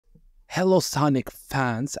Hello Sonic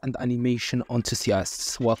fans and animation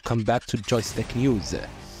enthusiasts, welcome back to Joystick News.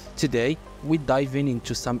 Today, we dive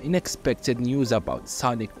into some unexpected news about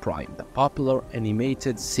Sonic Prime, the popular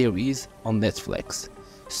animated series on Netflix.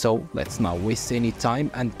 So let's not waste any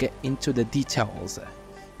time and get into the details.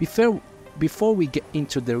 Before we get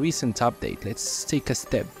into the recent update, let's take a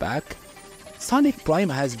step back. Sonic Prime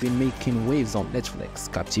has been making waves on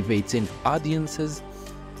Netflix, captivating audiences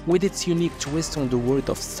with its unique twist on the world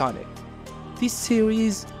of Sonic. This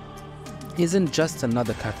series isn't just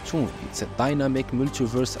another cartoon, it's a dynamic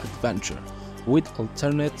multiverse adventure with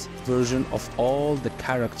alternate versions of all the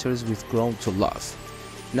characters we've grown to love.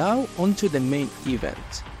 Now onto the main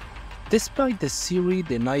event. Despite the series'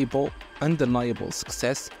 undeniable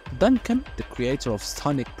success, Duncan, the creator of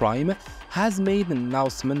Sonic Prime, has made an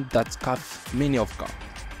announcement that caught many off guard.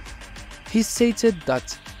 He stated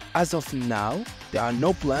that as of now, there are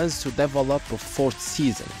no plans to develop a fourth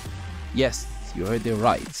season. Yes, you heard it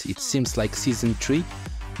right. It seems like season 3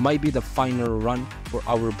 might be the final run for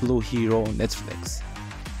our blue hero on Netflix.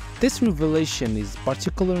 This revelation is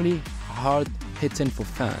particularly hard-hitting for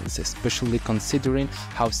fans, especially considering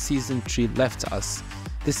how season 3 left us.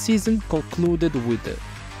 The season concluded with a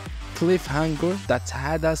cliffhanger that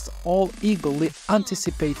had us all eagerly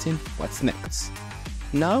anticipating what's next.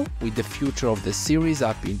 Now, with the future of the series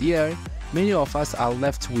up in the air, many of us are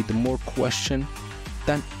left with more questions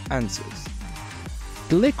than answers.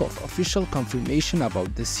 The lack of official confirmation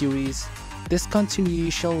about the series'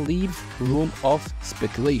 discontinuation leaves room of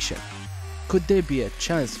speculation. Could there be a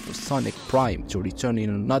chance for Sonic Prime to return in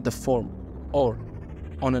another form or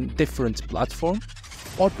on a different platform?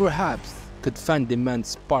 Or perhaps could fan demand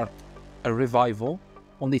spark a revival?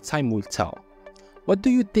 Only time will tell. What do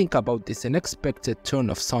you think about this unexpected turn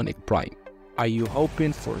of Sonic Prime? Are you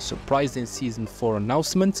hoping for a surprising season 4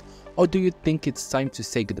 announcement, or do you think it's time to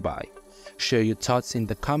say goodbye? Share your thoughts in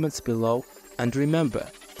the comments below, and remember,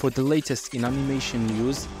 for the latest in animation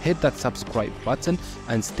news, hit that subscribe button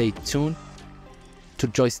and stay tuned to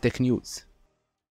Joystick News.